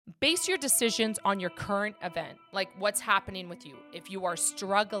base your decisions on your current event, like what's happening with you. If you are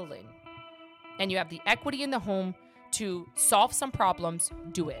struggling and you have the equity in the home to solve some problems,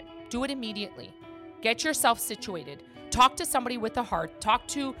 do it. Do it immediately. Get yourself situated. Talk to somebody with a heart. Talk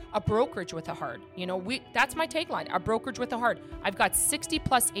to a brokerage with a heart. That's my tagline, a brokerage with a heart. I've got 60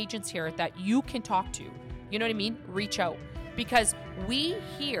 plus agents here that you can talk to. You know what I mean? Reach out. Because we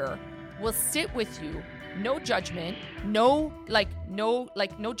here will sit with you, no judgment, no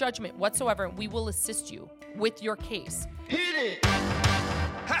judgment whatsoever. We will assist you with your case. Hit it!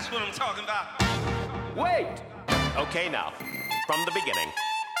 That's what I'm talking about. Wait! Okay, now, from the beginning.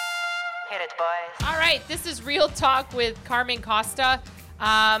 Hit it, boys. All right, this is Real Talk with Carmen Costa.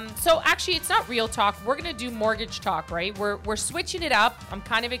 So actually, it's not Real Talk. We're going to do mortgage talk, right? We're switching it up. I'm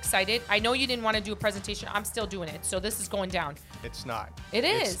kind of excited. I know you didn't want to do a presentation. I'm still doing it. So this is going down. It's not. It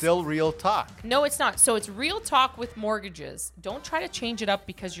is. It's still Real Talk. No, it's not. So it's Real Talk with mortgages. Don't try to change it up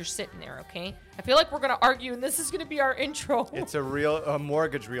because you're sitting there, okay? I feel like we're going to argue, and this is going to be our intro. It's a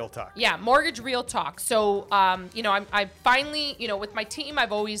mortgage Real Talk. Yeah, mortgage Real Talk. So, I finally, with my team,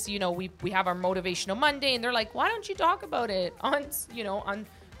 I've always, we have our motivational Monday, and they're like, why don't you talk about it on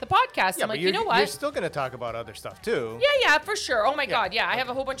the podcast? Yeah, I'm like, you know what? You're still going to talk about other stuff too. Yeah, for sure. Oh my God. Yeah, I have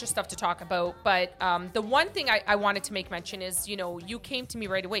a whole bunch of stuff to talk about. But the one thing I wanted to make mention is, you came to me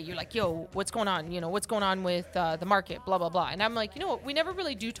right away. You're like, yo, what's going on? What's going on with the market, blah, blah, blah. And I'm like, we never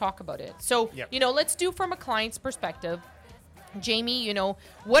really do talk about it. So, let's do from a client's perspective. Jamie,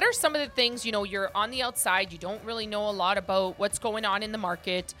 what are some of the things, you're on the outside, you don't really know a lot about what's going on in the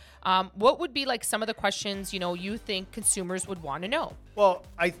market. What would be like some of the questions, you think consumers would want to know? Well,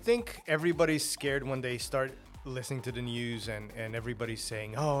 I think everybody's scared when they start listening to the news and everybody's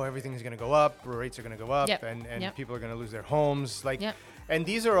saying, oh, everything's going to go up, rates are going to go up, and people are going to lose their homes. And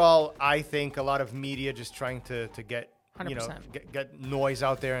these are all, I think, a lot of media just trying to get, 100%. Get noise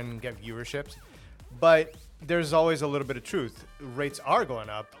out there and get viewerships. But there's always a little bit of truth. Rates are going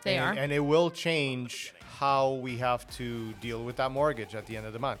up. They are. And it will change how we have to deal with that mortgage at the end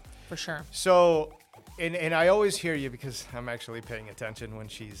of the month. For sure. So, and I always hear you because I'm actually paying attention when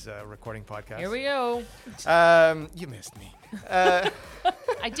she's recording podcasts. Here we go. You missed me.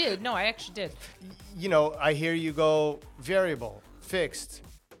 I did. No, I actually did. I hear you go variable, fixed,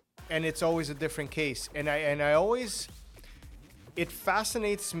 and it's always a different case. And I always, it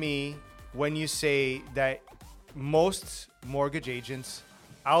fascinates me when you say that most mortgage agents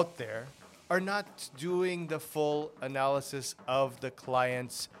out there are not doing the full analysis of the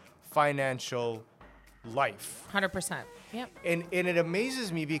client's financial life. 100%. Yep. And it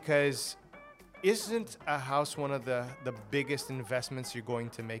amazes me because isn't a house one of the biggest investments you're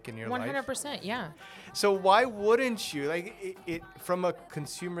going to make in your 100%, life? 100%, yeah. So why wouldn't you? Like it from a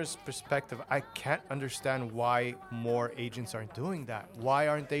consumer's perspective, I can't understand why more agents aren't doing that. Why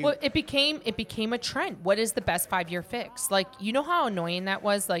aren't they? Well, it became a trend. What is the best 5-year fix? Like, you know how annoying that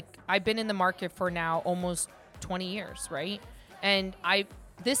was? Like, I've been in the market for now almost 20 years, right? And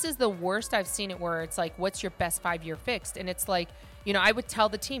this is the worst I've seen it, where it's like, what's your best 5-year fixed? And it's like, I would tell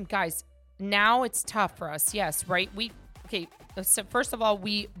the team, guys, now it's tough for us. Yes, right? So first of all,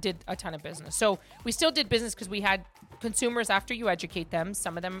 we did a ton of business. So we still did business because we had consumers, after you educate them,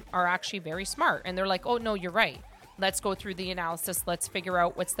 some of them are actually very smart. And they're like, oh, no, you're right. Let's go through the analysis. Let's figure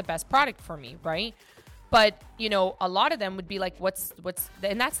out what's the best product for me, right? But, a lot of them would be like,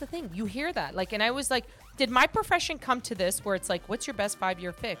 and that's the thing. You hear that. Like, and I was like, did my profession come to this where it's like, what's your best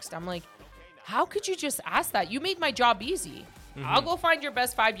 5-year fixed? I'm like, how could you just ask that? You made my job easy. Mm-hmm. I'll go find your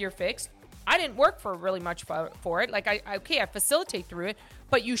best 5-year fixed. I didn't work for really much for it. Like, I facilitate through it,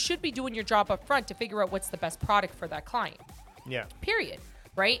 but you should be doing your job up front to figure out what's the best product for that client. Yeah. Period.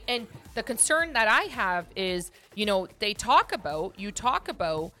 Right? And the concern that I have is, we talked about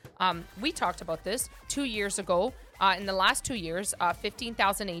this 2 years ago. In the last 2 years,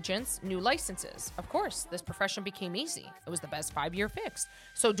 15,000 agents, new licenses. Of course, this profession became easy. It was the best 5-year fix.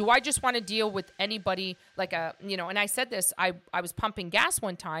 So do I just want to deal with anybody like and I said this, I was pumping gas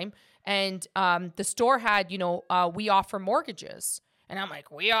one time, and the store had, we offer mortgages. And I'm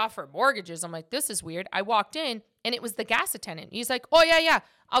like, we offer mortgages? I'm like, this is weird. I walked in, and it was the gas attendant. He's like, oh, yeah,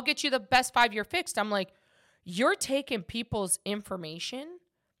 I'll get you the best 5-year fixed. I'm like, you're taking people's information.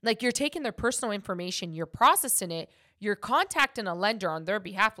 Like, you're taking their personal information, you're processing it, you're contacting a lender on their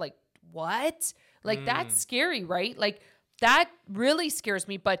behalf. Like, what? Like, that's scary, right? Like, that really scares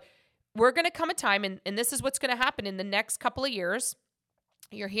me. But we're going to come a time, and this is what's going to happen in the next couple of years.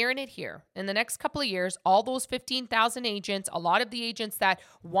 You're hearing it here. In the next couple of years, all those 15,000 agents, a lot of the agents that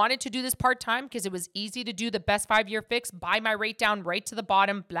wanted to do this part-time because it was easy to do the best 5-year fix, buy my rate down right to the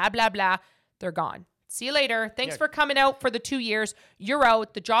bottom, blah, blah, blah, they're gone. See you later. Thanks Yeah. for coming out for the 2 years. You're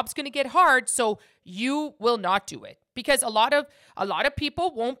out. The job's going to get hard, so you will not do it. Because a lot of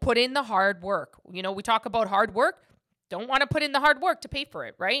people won't put in the hard work. You know, we talk about hard work, don't want to put in the hard work to pay for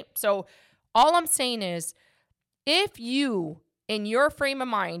it, right? So all I'm saying is, if you, in your frame of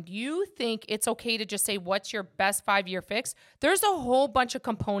mind, you think it's okay to just say, what's your best 5-year fix? There's a whole bunch of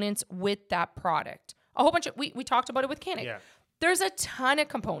components with that product. A whole bunch of, we talked about it with Canik. Yeah. There's a ton of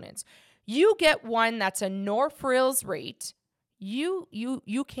components. You get one that's a no frills rate, you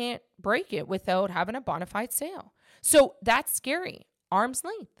can't break it without having a bona fide sale. So that's scary. Arm's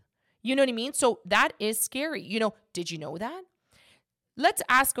length. You know what I mean? So that is scary. You know, did you know that? Let's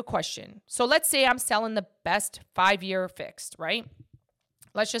ask a question. So let's say I'm selling the best 5-year fixed, right?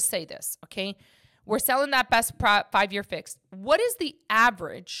 Let's just say this, okay? We're selling that best 5-year fixed. What is the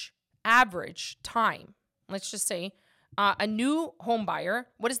average time? Let's just say a new home buyer,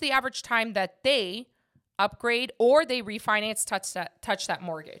 what is the average time that they upgrade or they refinance, touch that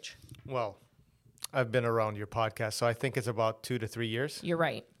mortgage? Well, I've been around your podcast, so I think it's about 2 to 3 years. You're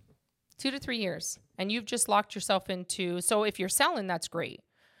right. 2 to 3 years. And you've just locked yourself into, so if you're selling, that's great.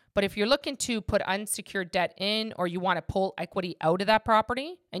 But if you're looking to put unsecured debt in, or you want to pull equity out of that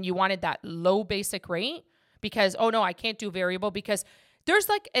property and you wanted that low basic rate because, oh no, I can't do variable because there's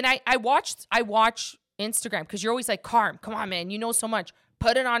like, and I watch Instagram because you're always like, Carm, come on, man, you know so much.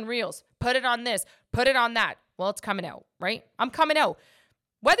 Put it on Reels, put it on this, put it on that. Well, it's coming out, right? I'm coming out.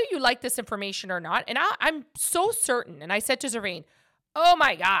 Whether you like this information or not, and I'm so certain, and I said to Zervain, oh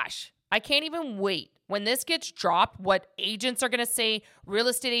my gosh, I can't even wait. When this gets dropped, what agents are going to say, real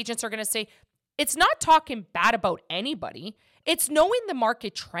estate agents are going to say, it's not talking bad about anybody. It's knowing the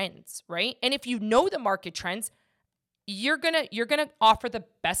market trends, right? And if you know the market trends, you're gonna offer the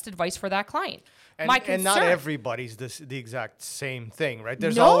best advice for that client. And not everybody's the exact same thing, right?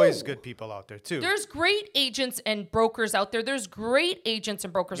 There's always good people out there too. There's great agents and brokers out there. There's great agents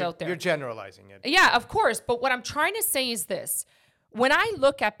and brokers out there. You're generalizing it. Yeah, of course. But what I'm trying to say is this. When I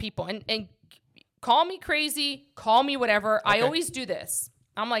look at people, and call me crazy, call me whatever, okay. I always do this.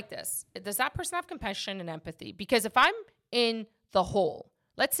 I'm like this. Does that person have compassion and empathy? Because if I'm in the hole,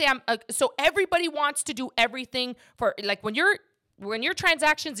 let's say so everybody wants to do everything for, like when your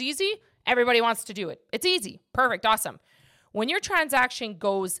transaction's easy, everybody wants to do it. It's easy. Perfect. Awesome. When your transaction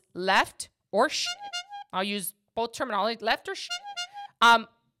goes left or shit, I'll use both terminology, left or shit,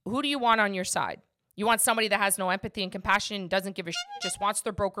 who do you want on your side? You want somebody that has no empathy and compassion and doesn't give a shit, just wants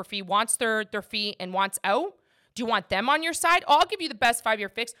their broker fee, wants their fee, and wants out? Do you want them on your side? Oh, I'll give you the best 5-year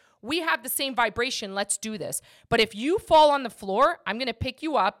fix. We have the same vibration. Let's do this. But if you fall on the floor, I'm going to pick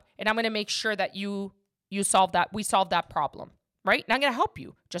you up and I'm going to make sure that you solve that. We solve that problem, right? And I'm going to help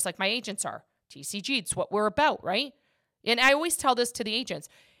you, just like my agents are. TCG, it's what we're about, right? And I always tell this to the agents.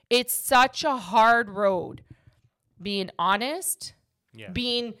 It's such a hard road. Being honest,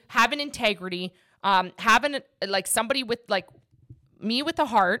 having integrity, having like somebody with like me with a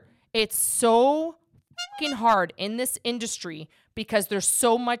heart. It's so fucking hard in this industry because there's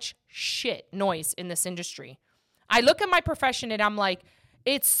so much shit noise in this industry. I look at my profession and I'm like,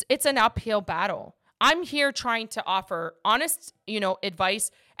 it's an uphill battle. I'm here trying to offer honest,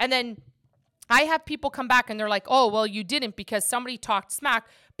 advice. And then I have people come back and they're like, oh, well, you didn't because somebody talked smack,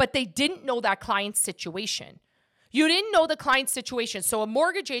 but they didn't know that client's situation. You didn't know the client's situation. So a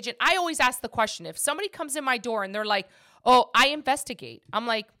mortgage agent, I always ask the question, if somebody comes in my door and they're like, oh, I investigate. I'm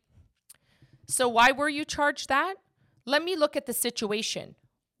like, so why were you charged that? Let me look at the situation.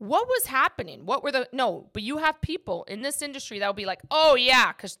 What was happening? But you have people in this industry that will be like, oh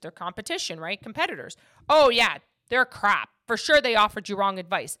yeah, because they're competition, right? Competitors. Oh yeah, they're crap. For sure they offered you wrong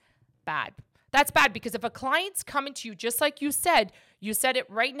advice. Bad. That's bad because if a client's coming to you, just like you said it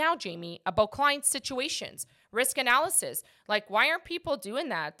right now, Jamie, about client situations, risk analysis. Like, why aren't people doing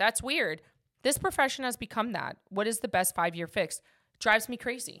that? That's weird. This profession has become that. What is the best 5-year fix? Drives me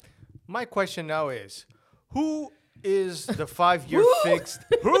crazy. My question now is, who is the 5-year fixed?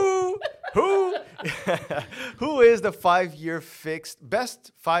 Who is the 5-year fixed,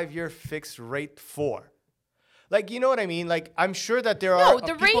 best 5-year fixed rate for? Like, you know what I mean? Like, I'm sure that there are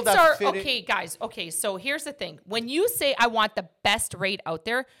the people rates that are, fit okay, guys. Okay, so here's the thing. When you say I want the best rate out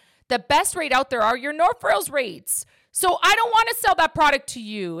there, the best rate out there are your North Frills rates. So I don't want to sell that product to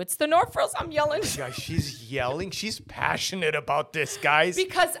you. It's the North Frills. I'm yelling. Guys, she's yelling. She's passionate about this, guys.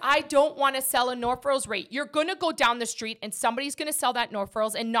 Because I don't want to sell a North Frills rate. You're going to go down the street and somebody's going to sell that North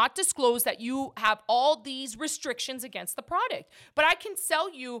Frills and not disclose that you have all these restrictions against the product. But I can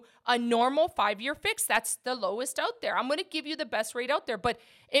sell you a normal 5-year fix. That's the lowest out there. I'm going to give you the best rate out there. But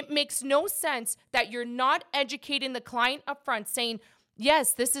it makes no sense that you're not educating the client up front saying,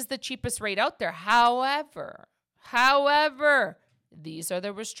 Yes, this is the cheapest rate out there. However, these are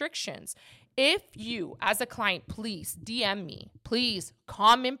the restrictions. If you, as a client, please DM me, please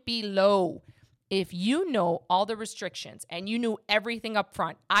comment below. If you know all the restrictions and you knew everything up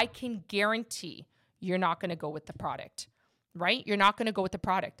front, I can guarantee you're not going to go with the product, right? You're not going to go with the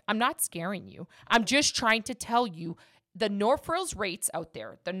product. I'm not scaring you. I'm just trying to tell you the North Frills rates out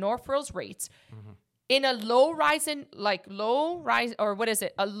there, the North Frills rates in a low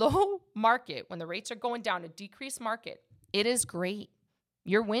market, when the rates are going down, a decreased market, it is great.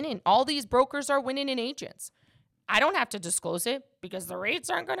 You're winning. All these brokers are winning in agents. I don't have to disclose it because the rates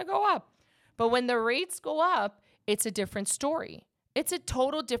aren't going to go up. But when the rates go up, it's a different story. It's a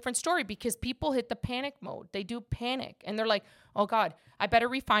total different story because people hit the panic mode. They do panic and they're like, oh God, I better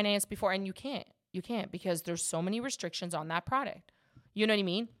refinance before. And you can't because there's so many restrictions on that product. You know what I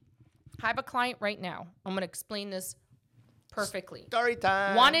mean? I have a client right now. I'm going to explain this perfectly. Story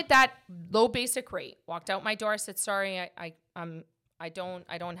time. Wanted that low basic rate. Walked out my door. I said, sorry, I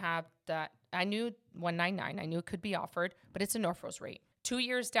don't have that. I knew 199. I knew it could be offered, but it's a North Frills rate. 2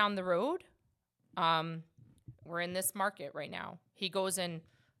 years down the road, we're in this market right now. He goes and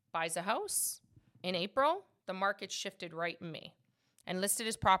buys a house in April. The market shifted right in May and listed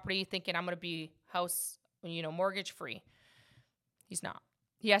his property thinking I'm going to be house, mortgage free. He's not.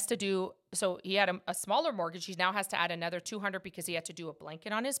 He has to do, so he had a smaller mortgage. He now has to add another 200 because he had to do a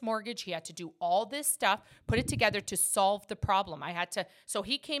blanket on his mortgage. He had to do all this stuff, put it together to solve the problem. So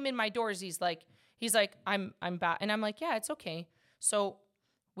he came in my doors. He's like, I'm bad. And I'm like, yeah, it's okay. So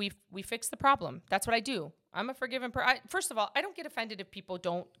we fixed the problem. That's what I do. I'm a forgiving person. First of all, I don't get offended if people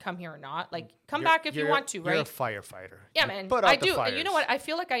don't come here or not. Like, come back if you want to, right? You're a firefighter. Yeah, man. I do. And you know what? I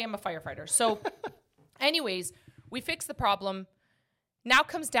feel like I am a firefighter. So anyways, we fixed the problem. Now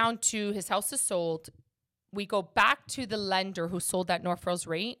comes down to his house is sold. We go back to the lender who sold that North Frills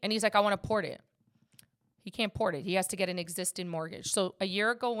rate, and he's like, I want to port it. He can't port it. He has to get an existing mortgage. So a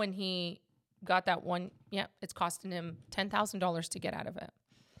year ago when he got that one, it's costing him $10,000 to get out of it.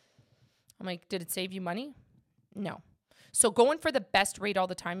 I'm like, did it save you money? No. So going for the best rate all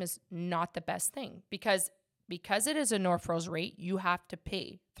the time is not the best thing because it is a North Frills rate, you have to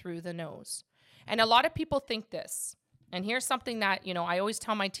pay through the nose. And a lot of people think this. And here's something that, I always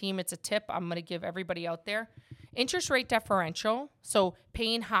tell my team, it's a tip I'm going to give everybody out there. Interest rate differential, so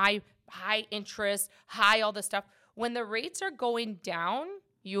paying high interest, high all this stuff. When the rates are going down,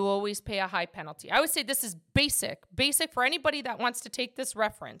 you always pay a high penalty. I would say this is basic for anybody that wants to take this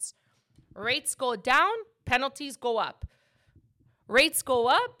reference. Rates go down, penalties go up. Rates go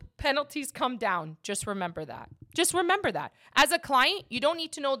up, penalties come down. Just remember that. As a client, you don't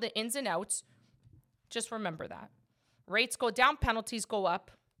need to know the ins and outs. Just remember that. Rates go down, penalties go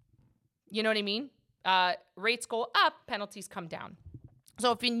up. You know what I mean? Rates go up, penalties come down.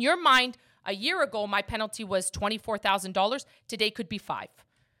 So if in your mind, a year ago, my penalty was $24,000, today could be $5,000.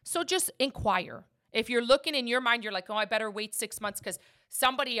 So just inquire. If you're looking in your mind, you're like, oh, I better wait 6 months because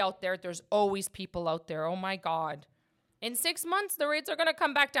somebody out there, there's always people out there. Oh my God. In 6 months, the rates are going to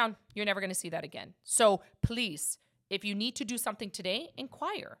come back down. You're never going to see that again. So please, if you need to do something today,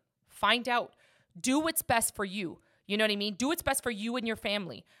 inquire. Find out. Do what's best for you. You know what I mean? Do what's best for you and your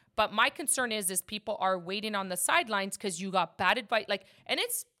family. But my concern is people are waiting on the sidelines because you got bad advice. And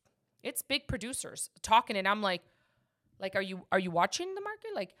it's big producers talking, and I'm like, are you watching the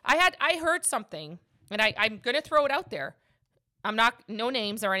market? I heard something, and I'm gonna throw it out there. I'm not, no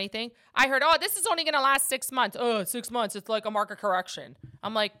names or anything. I heard, oh, this is only gonna last 6 months. Oh, 6 months, it's like a market correction.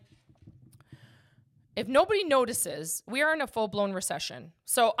 I'm like, if nobody notices, we are in a full-blown recession.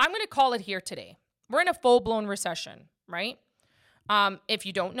 So I'm gonna call it here today. We're in a full-blown recession, right? If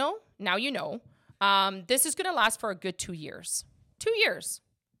you don't know, now you know. This is going to last for a good 2 years. 2 years.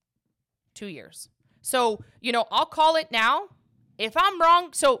 2 years. So, I'll call it now. If I'm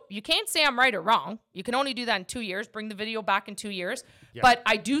wrong, so you can't say I'm right or wrong. You can only do that in 2 years. Bring the video back in 2 years. Yeah. But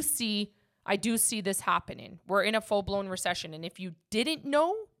I do see this happening. We're in a full-blown recession. And if you didn't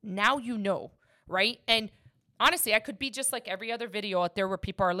know, now you know, right? And honestly, I could be just like every other video out there where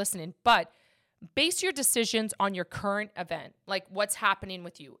people are listening, but base your decisions on your current event, like what's happening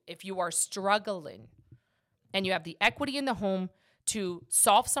with you. If you are struggling and you have the equity in the home to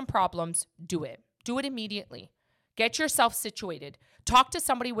solve some problems, do it. Do it immediately. Get yourself situated. Talk to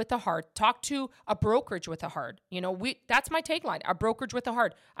somebody with a heart. Talk to a brokerage with a heart. That's my tagline, a brokerage with a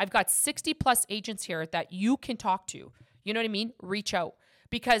heart. I've got 60 plus agents here that you can talk to. You know what I mean? Reach out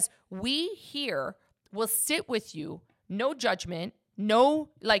because we here will sit with you, no judgment, no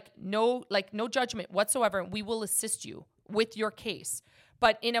judgment whatsoever. We will assist you with your case.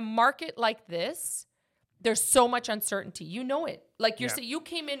 But in a market like this, There's so much uncertainty. You know it. Like you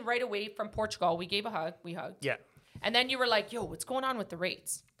came in right away from Portugal. We gave a hug. We hugged. Yeah. And then you were like, yo, what's going on with the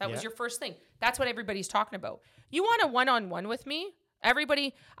rates? That was Yeah. your first thing. That's what everybody's talking about. You want a one-on-one with me?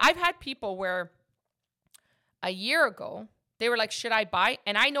 Everybody, I've had people where a year ago, they were like, should I buy?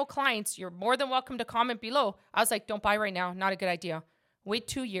 And I know clients, you're more than welcome to comment below. I was like, don't buy right now. Not a good idea. Wait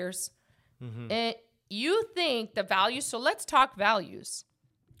 2 years. You think the value, so let's talk values,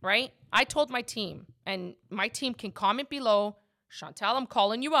 right? I told my team, and my team can comment below. Chantel, I'm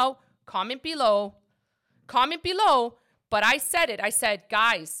calling you out. Comment below. But I said it. I said,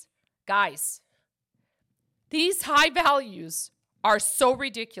 guys, these high values are so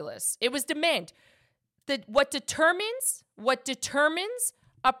ridiculous. It was demand. What determines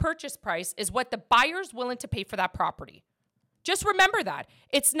a purchase price is what the buyer's willing to pay for that property. Just remember that.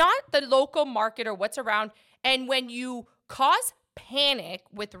 It's not the local market or what's around. And when you cause panic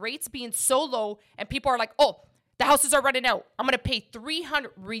with rates being so low and people are like, oh, the houses are running out, I'm going to pay $300,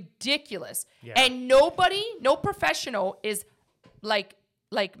 ridiculous. Yeah. And no professional is like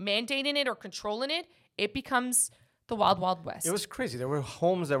mandating it or controlling it. It becomes the wild, wild west. It was crazy. There were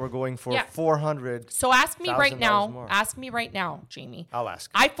homes that were going for Yeah. $400. So ask me right now. more. Ask me right now, Jamie. I'll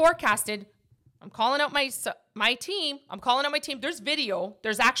ask. I forecasted. I'm calling out my team. I'm calling out my team. There's video.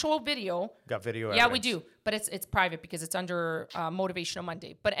 There's actual video. Got video Yeah, we evidence. do. But it's private because it's under Motivational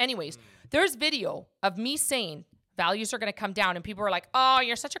Monday. But anyways, there's video of me saying values are going to come down. And people were like, oh,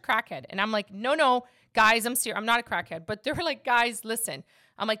 you're such a crackhead. And I'm like, no, guys, I'm serious. I'm not a crackhead. But they were like, guys, listen.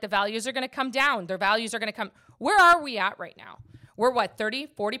 I'm like, the values are going to come down. Their values are going to come. Where are we at right now? We're what, 30,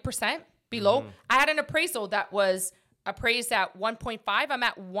 40% below? I had an appraisal that was appraised at 1.5. I'm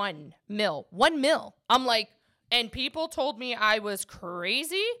at 1 mil. 1 mil. I'm like, and people told me I was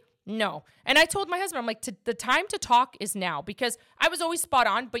crazy. No. And I told my husband, I'm like, the time to talk is now, because I was always spot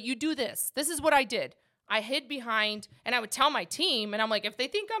on, but you do this. This is what I did. I hid behind, and I would tell my team, and I'm like, if they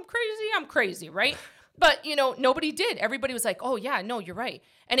think I'm crazy, right? But, nobody did. Everybody was like, oh, yeah, no, you're right.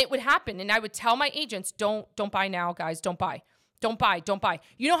 And it would happen. And I would tell my agents, don't buy now, guys. Don't buy.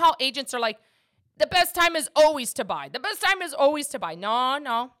 You know how agents are like, the best time is always to buy.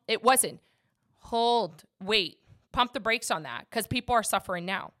 No, it wasn't. Wait, pump the brakes on that, because people are suffering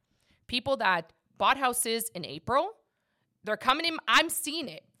now. People that bought houses in April, they're coming in. I'm seeing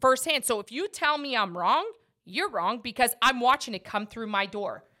it firsthand. So if you tell me I'm wrong, you're wrong, because I'm watching it come through my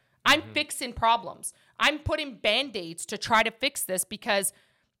door. I'm fixing problems. I'm putting Band-Aids to try to fix this, because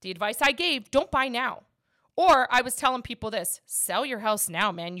the advice I gave, don't buy now. Or I was telling people this, sell your house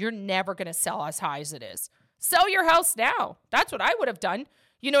now, man. You're never going to sell as high as it is. Sell your house now. That's what I would have done.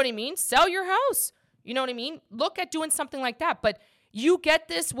 You know what I mean? Sell your house. You know what I mean? Look at doing something like that. But you get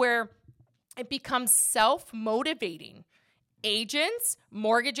this where it becomes self-motivating. Agents,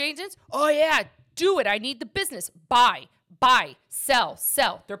 mortgage agents, oh yeah, do it. I need the business. Buy,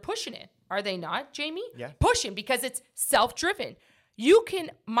 sell. They're pushing it. Are they not, Jamie? Yeah. Pushing, because it's self-driven. You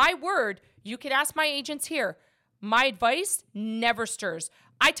can ask my agents here. My advice never stirs.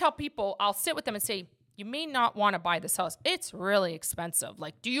 I tell people, I'll sit with them and say, you may not want to buy this house. It's really expensive.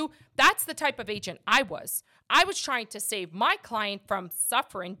 Like, that's the type of agent I was. I was trying to save my client from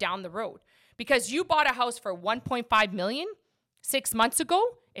suffering down the road, because you bought a house for 1.5 million 6 months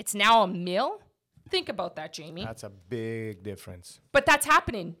ago. It's now $1 million. Think about that, Jamie. That's a big difference. But that's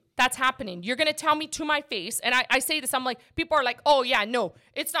happening. You're going to tell me to my face. And I say this, I'm like, people are like, oh yeah, no,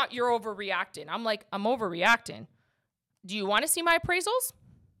 it's not, you're overreacting. I'm like, I'm overreacting. Do you want to see my appraisals?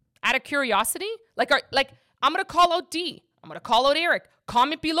 Out of curiosity? Like I'm going to call out D. I'm going to call out Eric.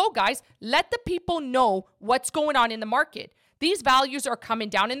 Comment below, guys. Let the people know what's going on in the market. These values are coming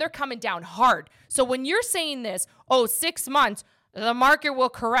down, and they're coming down hard. So when you're saying this, 6 months, the market will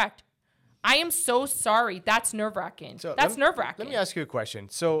correct. I am so sorry. That's nerve-wracking. That's nerve-wracking. Let me ask you a question.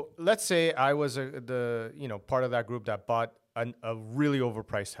 So let's say I was part of that group that bought a really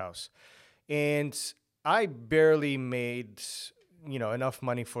overpriced house, and I barely made enough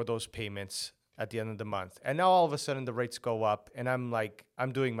money for those payments at the end of the month. And now all of a sudden the rates go up, and I'm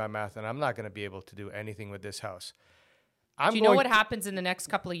doing my math, and I'm not going to be able to do anything with this house. Do you know what happens in the next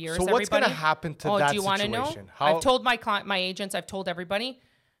couple of years? So what's going to happen to that situation? Do you want to know? I've told my agents, I've told everybody,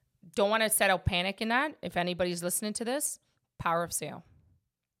 don't want to set out panic in that. If anybody's listening to this, power of sale.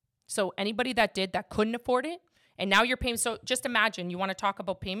 So anybody that couldn't afford it, and now you're paying. So just imagine, you want to talk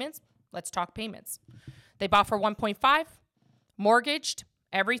about payments? Let's talk payments. They bought for 1.5, mortgaged,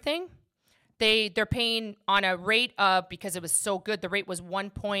 everything. They're paying on a rate of, because it was so good, the rate was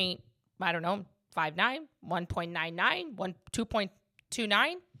 1.59, 1.99,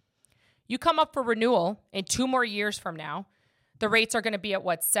 2.29. You come up for renewal in 2 more years from now, the rates are going to be at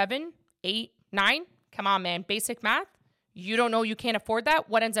what, 7, 8, 9? Come on, man. Basic math. You don't know you can't afford that.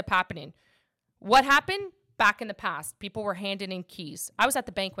 What ends up happening? What happened back in the past? People were handing in keys. I was at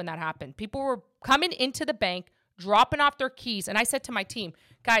the bank when that happened. People were coming into the bank, dropping off their keys. And I said to my team,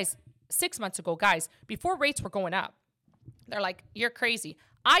 guys, 6 months ago, guys, before rates were going up, they're like, you're crazy.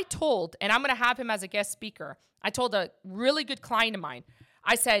 I told, and I'm going to have him as a guest speaker, I told a really good client of mine,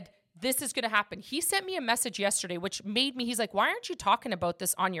 I said, this is going to happen. He sent me a message yesterday, which made me, he's like, why aren't you talking about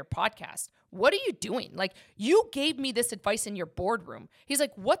this on your podcast? What are you doing? Like, you gave me this advice in your boardroom. He's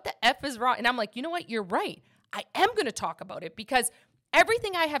like, what the F is wrong? And I'm like, you know what? You're right. I am going to talk about it because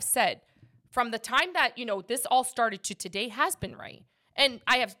everything I have said from the time that, this all started to today has been right. And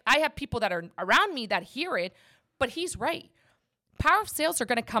I have people that are around me that hear it, but he's right. Power of sales are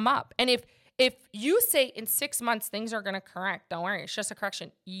going to come up. And if you say in 6 months things are going to correct, don't worry, it's just a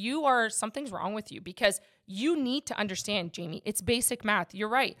correction. Something's wrong with you because you need to understand, Jamie, it's basic math. You're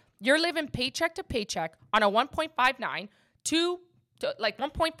right. You're living paycheck to paycheck on a 1.59 to like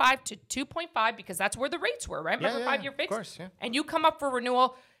 1.5 to 2.5 because that's where the rates were, right? Remember 5-year fix? Of course, yeah. And you come up for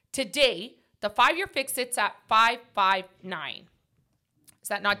renewal today, the 5-year fix sits at 5.59. Is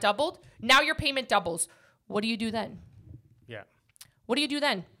that not doubled? Now your payment doubles. What do you do then? Yeah. What do you do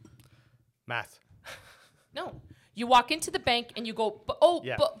then? Math. No. You walk into the bank and you go,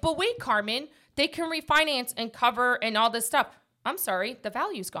 but wait, Carmen, they can refinance and cover and all this stuff. I'm sorry, the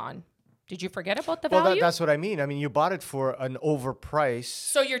value's gone. Did you forget about the value? Well, that's what I mean. I mean, you bought it for an overprice.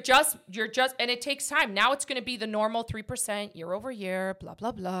 So you're just, and it takes time. Now it's going to be the normal 3% year over year, blah,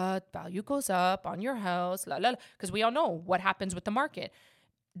 blah, blah. Value goes up on your house, la, la, la. Because we all know what happens with the market.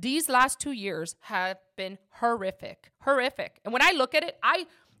 These last 2 years have been horrific. And when I look at it,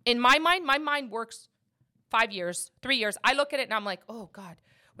 in my mind works 5 years, 3 years. I look at it and I'm like, oh God,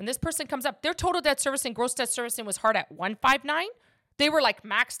 when this person comes up, their total debt servicing, gross debt servicing was hard at 159. They were like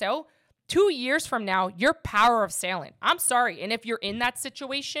maxed out. 2 years from now, your power of selling. I'm sorry. And if you're in that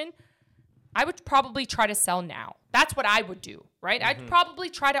situation, I would probably try to sell now. That's what I would do, right? Mm-hmm. I'd probably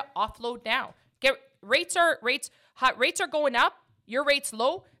try to offload now. Rates are going up. Your rate's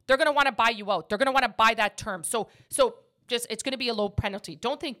low. They're going to want to buy you out. They're going to want to buy that term. So just, it's going to be a low penalty.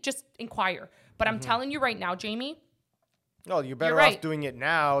 Don't think, just inquire. But I'm telling you right now, Jamie. No, you're better off doing it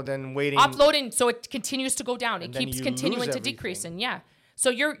now than waiting. Offloading so it continues to go down. It keeps continuing to decrease. And yeah. So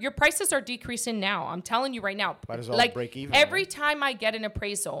your prices are decreasing now. I'm telling you right now. Might as well break even. Every time I get an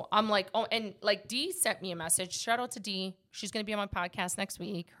appraisal, I'm like, oh, and like Dee sent me a message. Shout out to Dee. She's going to be on my podcast next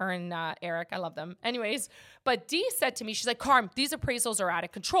week. Her and Eric, I love them. Anyways, but Dee said to me, she's like, Carm, these appraisals are out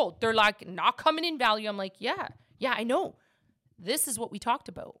of control. They're like not coming in value. I'm like, yeah, I know. This is what we talked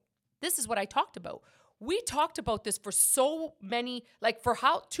about. This is what I talked about. We talked about this for so many, like for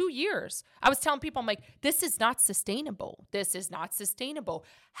 2 years. I was telling people, I'm like, this is not sustainable. This is not sustainable.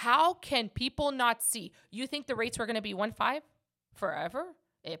 How can people not see? You think the rates were going to be 1.5 forever?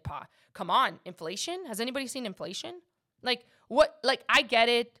 Come on, inflation? Has anybody seen inflation? Like what? Like I get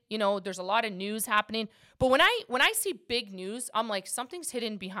it. There's a lot of news happening, but when I see big news, I'm like, something's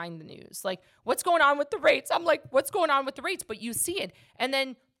hidden behind the news. Like what's going on with the rates? I'm like, what's going on with the rates? But you see it, and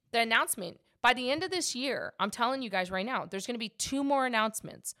then the announcement. By the end of this year, I'm telling you guys right now, there's going to be 2 more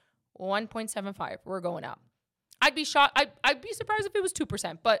announcements. 1.75. We're going up. I'd be shocked. I'd be surprised if it was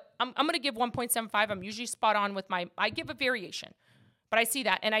 2%, but I'm going to give 1.75. I'm usually spot on with I give a variation. But I see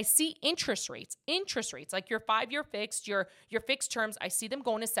that. And I see interest rates, like your 5-year fixed, your fixed terms, I see them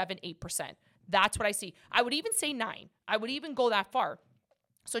going to 7-8%. That's what I see. I would even say 9. I would even go that far.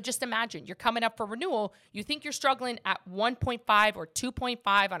 So just imagine you're coming up for renewal. You think you're struggling at 1.5 or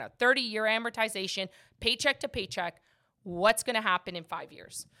 2.5 on a 30-year amortization, paycheck to paycheck. What's going to happen in 5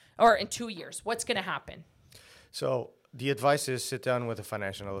 years or in 2 years? What's going to happen? So the advice is sit down with a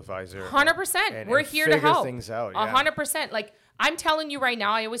financial advisor. 100%. We're here to help. Figure things out. 100%. Like I'm telling you right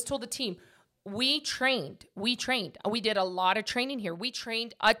now, I always told the team, we trained. We did a lot of training here. We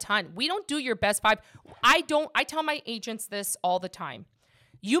trained a ton. We don't do your best 5. I tell my agents this all the time.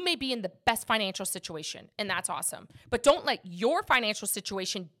 You may be in the best financial situation, and that's awesome. But don't let your financial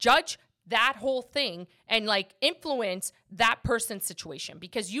situation judge that whole thing and like influence that person's situation,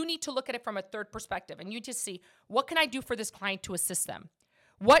 because you need to look at it from a third perspective and you just see, what can I do for this client to assist them?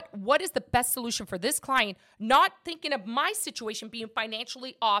 What is the best solution for this client? Not thinking of my situation being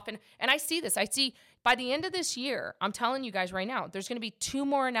financially off. And I see this. I see by the end of this year, I'm telling you guys right now, there's going to be 2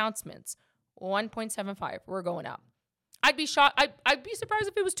 more announcements. 1.75. We're going up. I'd be shocked. I'd be surprised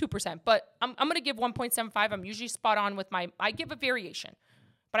if it was 2%, but I'm going to give 1.75. I'm usually spot on with I give a variation,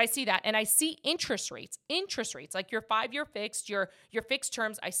 but I see that. And I see interest rates, like your 5-year fixed, your fixed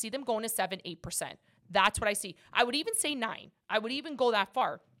terms, I see them going to 7-8%. That's what I see. I would even say 9. I would even go that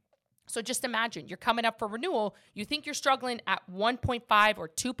far. So just imagine you're coming up for renewal. You think you're struggling at 1.5 or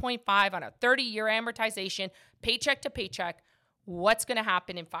 2.5 on a 30-year amortization, paycheck to paycheck. What's going to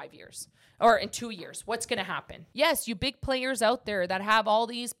happen in 5 years or in 2 years? What's going to happen? Yes, you big players out there that have all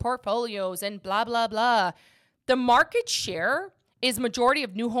these portfolios and blah, blah, blah. The market share is majority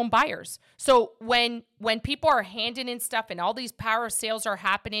of new home buyers. So when people are handing in stuff and all these power sales are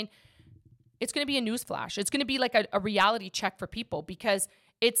happening, it's going to be a newsflash. It's going to be like a reality check for people because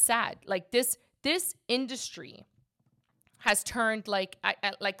it's sad. Like this industry has turned like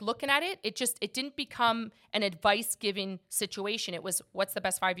looking at it, it didn't become an advice giving situation. It was, what's the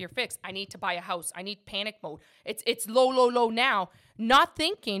best 5-year fix? I need to buy a house. I need panic mode. It's low now. Not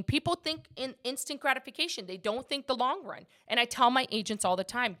thinking. People think in instant gratification. They don't think the long run. And I tell my agents all the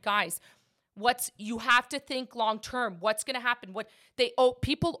time, guys, you have to think long term. What's going to happen?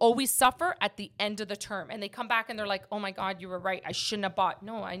 People always suffer at the end of the term, and they come back and they're like, "Oh my God, you were right. I shouldn't have bought."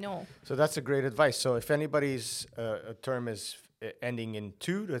 No, I know. So that's a great advice. So if anybody's term is ending in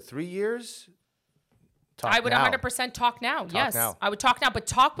 2 to 3 years, I would 100% talk now. Yes, I would talk now, but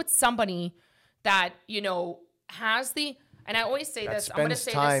talk with somebody that has the. And I always say this. I'm going to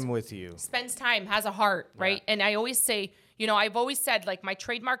say time with you. Spends time, has a heart, right? Yeah. And I always say, I've always said, like, my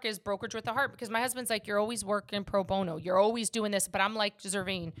trademark is brokerage with a heart because my husband's like, you're always working pro bono. You're always doing this. But I'm like,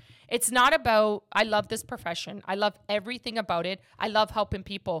 Zervain, it's not about, I love this profession. I love everything about it. I love helping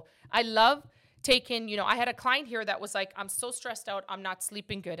people. I love taking, I had a client here that was like, I'm so stressed out. I'm not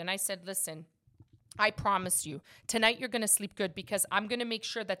sleeping good. And I said, listen, I promise you, tonight you're going to sleep good because I'm going to make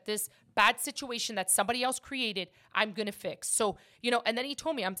sure that this bad situation that somebody else created, I'm going to fix. So, and then he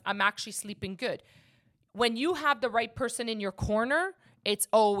told me I'm actually sleeping good. When you have the right person in your corner, it's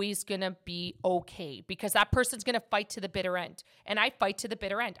always going to be okay because that person's going to fight to the bitter end. And I fight to the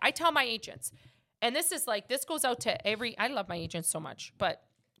bitter end. I tell my agents, and this goes out to I love my agents so much, but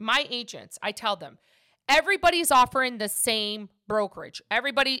my agents, I tell them, everybody's offering the same brokerage.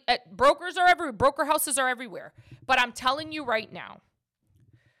 Broker houses are everywhere. But I'm telling you right now,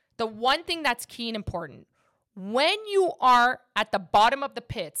 the one thing that's key and important, when you are at the bottom of the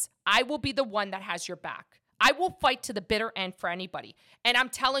pits, I will be the one that has your back. I will fight to the bitter end for anybody. And I'm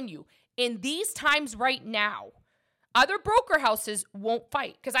telling you, in these times right now, other broker houses won't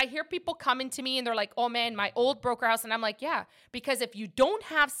fight. Because I hear people coming to me and they're like, oh man, my old broker house. And I'm like, yeah, because if you don't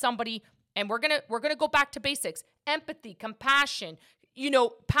have somebody, and we're gonna go back to basics, empathy, compassion,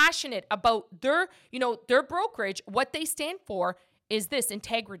 passionate about their brokerage, what they stand for is this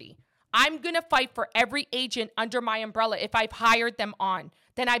integrity. I'm going to fight for every agent under my umbrella. If I've hired them on,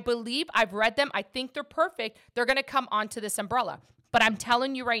 then I believe I've read them. I think they're perfect. They're going to come onto this umbrella. But I'm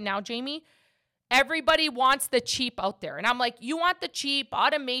telling you right now, Jamie, everybody wants the cheap out there. And I'm like, you want the cheap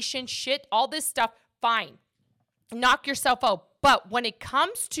automation shit, all this stuff, fine. Knock yourself out. But when it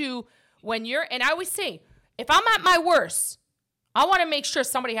comes to and I always say, if I'm at my worst, I want to make sure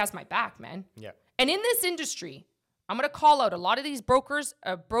somebody has my back, man. Yeah. And in this industry, I'm going to call out a lot of these brokers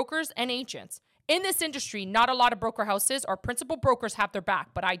and agents. In this industry, not a lot of broker houses or principal brokers have their back,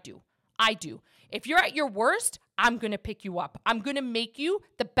 but I do. If you're at your worst, I'm going to pick you up. I'm going to make you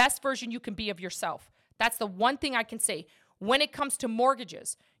the best version you can be of yourself. That's the one thing I can say. When it comes to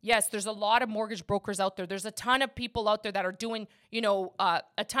mortgages, yes, there's a lot of mortgage brokers out there. There's a ton of people out there that are doing, a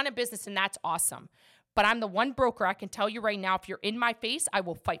ton of business, and that's awesome. But I'm the one broker, I can tell you right now, if you're in my face, I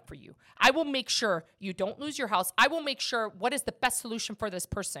will fight for you. I will make sure you don't lose your house. I will make sure what is the best solution for this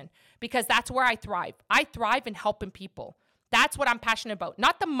person, because that's where I thrive. I thrive in helping people. That's what I'm passionate about.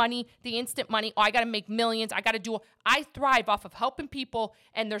 Not the money, the instant money. Oh, I got to make millions. I thrive off of helping people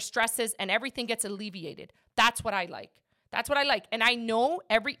and their stresses, and everything gets alleviated. That's what I like. And I know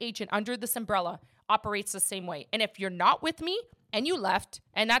every agent under this umbrella operates the same way. And if you're not with me and you left,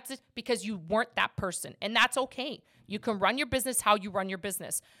 and that's because you weren't that person, and that's okay. You can run your business how you run your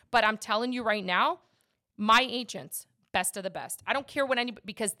business. But I'm telling you right now, my agents, best of the best. I don't care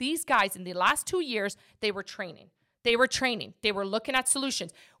because these guys in the last 2 years, they were training. They were looking at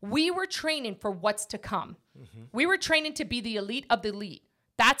solutions. We were training for what's to come. Mm-hmm. We were training to be the elite of the elite.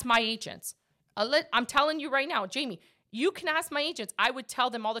 That's my agents. I'm telling you right now, Jamie, you can ask my agents. I would tell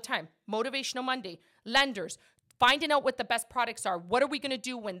them all the time, Motivational Monday, lenders, finding out what the best products are. What are we going to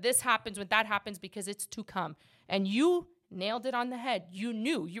do when this happens, when that happens, because it's to come. And you nailed it on the head. You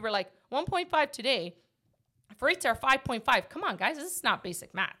knew. You were like, 1.5 today, if rates are 5.5. Come on, guys. This is not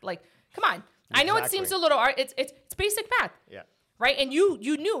basic math. Like, come on. Exactly. I know it seems a little, it's basic math. Yeah. Right? And you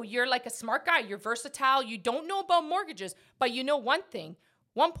knew. You're like a smart guy. You're versatile. You don't know about mortgages, but you know one thing.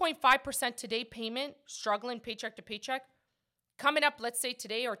 1.5% today payment, struggling paycheck to paycheck, coming up, let's say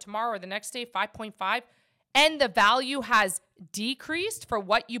today or tomorrow or the next day, 5.5. and the value has decreased for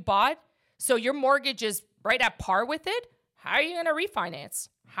what you bought, so your mortgage is right at par with it, how are you going to refinance?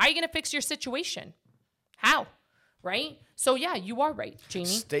 How are you going to fix your situation? How? Right? So yeah, you are right, Jamie.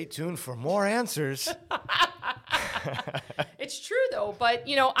 Stay tuned for more answers. It's true though, but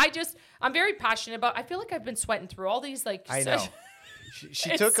I'm very passionate about. I feel like I've been sweating through all these I know.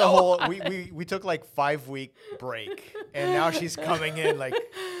 She took so a whole. hot. We took like 5-week break, and now she's coming in like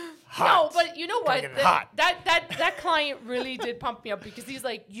hot. No, but you know what? Coming in hot. That client really did pump me up because he's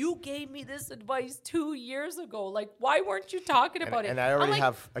like, you gave me this advice 2 years ago. Like, why weren't you talking about it? And I already I'm like,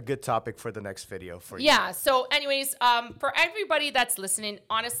 have a good topic for the next video for you. Yeah. So, anyways, for everybody that's listening,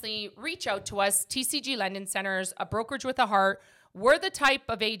 honestly, reach out to us. TCG Lending Centers, a brokerage with a heart. We're the type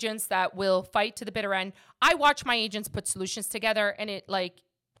of agents that will fight to the bitter end. I watch my agents put solutions together, and it's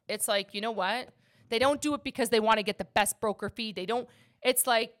like, you know what? They don't do it because they want to get the best broker fee. They don't. It's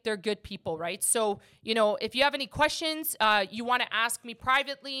like they're good people, right? So, if you have any questions, you want to ask me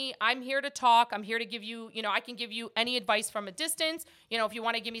privately, I'm here to talk. I'm here to give you, I can give you any advice from a distance. If you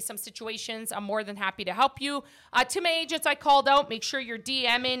want to give me some situations, I'm more than happy to help you. To my agents I called out, make sure you're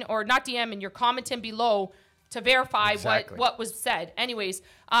DMing or not DMing, you're commenting below to verify what was said. Anyways,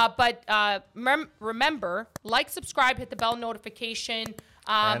 but remember, like, subscribe, hit the bell notification.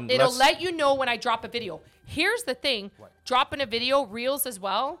 It'll let you know when I drop a video. Here's the thing. Dropping a video, Reels as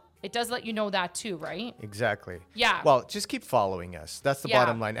well, it does let you know that too, right? Exactly. Yeah. Well, just keep following us. That's the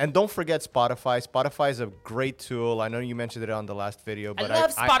bottom line. And don't forget Spotify. Spotify is a great tool. I know you mentioned it on the last video, but I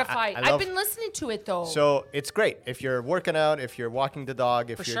love Spotify. I've been listening to it though. So it's great. If you're working out, if you're walking the dog,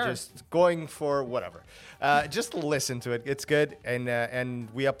 if you're just going for whatever, just listen to it. It's good.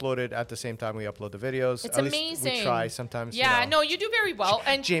 And we upload it at the same time we upload the videos. It's at amazing. Least we try sometimes. Yeah, no, you do very well.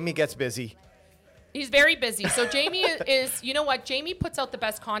 And Jamie gets busy. He's very busy. So Jamie is, you know what? Jamie puts out the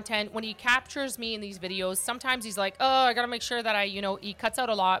best content. When he captures me in these videos, sometimes he's like, oh, I got to make sure that he cuts out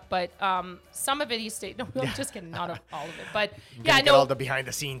a lot. But some of it he stayed. No, I'm just kidding. Not all of it. But yeah, get all the behind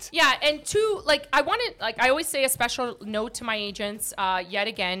the scenes. Yeah. And two, I always say a special note to my agents. Yet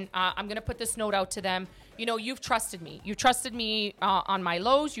again, I'm going to put this note out to them. You've trusted me. You trusted me on my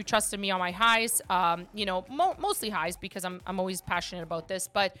lows. You trusted me on my highs. Mostly highs because I'm always passionate about this.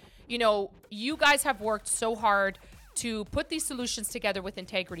 But, you guys have worked so hard to put these solutions together with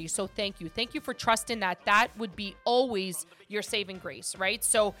integrity. So thank you. Thank you for trusting that would be always your saving grace, right?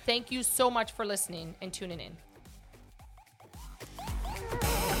 So thank you so much for listening and tuning in.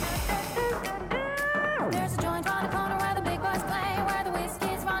 There's a joint on the corner where the big boys play, where the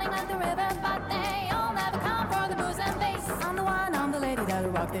whiskey's running like the river, but they all never come for the booze and bass. I'm the one, I'm the lady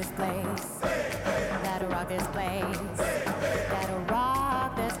that'll rock this place. That'll rock this place. That'll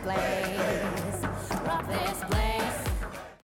rock this place. Rock this place.